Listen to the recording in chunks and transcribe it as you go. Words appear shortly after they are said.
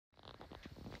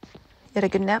You had a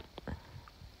good nap?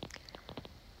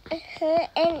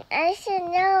 And I said, no,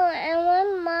 I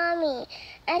want mommy.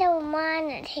 I don't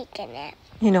want to take a nap.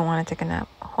 You don't want to take a nap.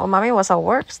 Well, mommy was at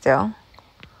work still.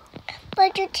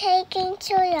 But you're taking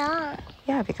so long.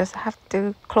 Yeah, because I have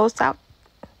to close out.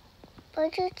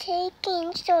 But you're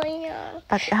taking so long.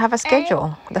 But I have a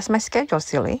schedule. That's my schedule,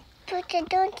 silly. But I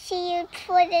don't see you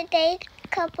for the day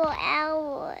couple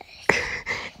hours.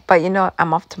 But you know,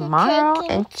 I'm off tomorrow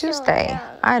taking and so Tuesday. long.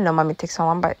 I know mommy takes so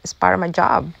long, but it's part of my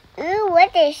job. Ooh,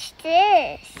 what is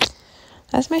this?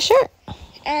 That's my shirt.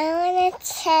 I want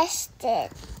to test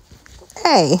it.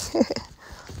 Hey.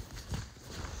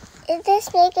 It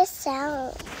just makes a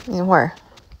sound. Where?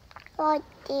 Oh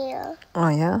dear. Oh,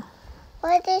 yeah?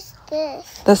 What is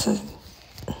this? This is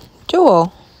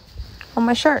Jewel on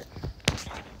my shirt.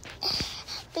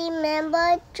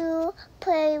 Remember to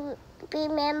play with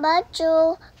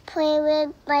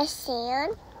my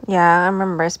sand? Yeah, I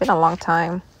remember. It's been a long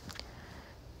time.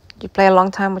 You play a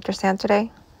long time with your sand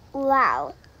today?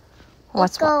 Wow.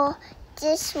 What's Go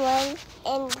this one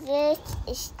and this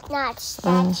is not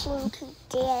stretching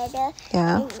together.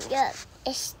 Yeah. And look,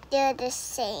 it's still the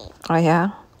same. Oh, yeah?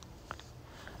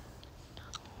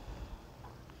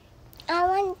 I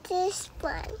want this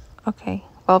one. Okay.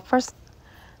 Well, first,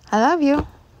 I love you.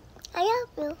 I love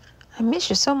you. I miss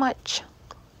you so much.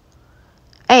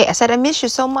 Hey, I said I miss you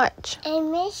so much. I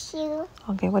miss you.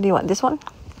 Okay, what do you want? This one?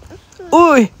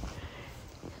 Ooh!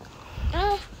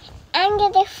 I'm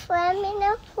gonna swim in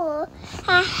the pool.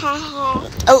 Ha ha ha.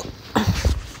 Oh!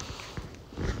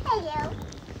 Hello.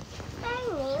 My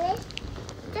name is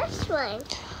this one.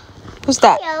 Who's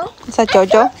that? Hello. Is that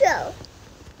Jojo? Jojo.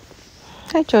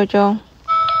 Hi, Jojo.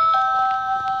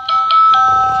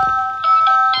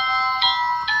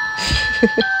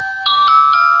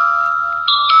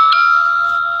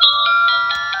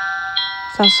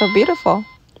 Sounds so beautiful.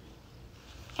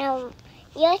 Your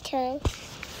turn.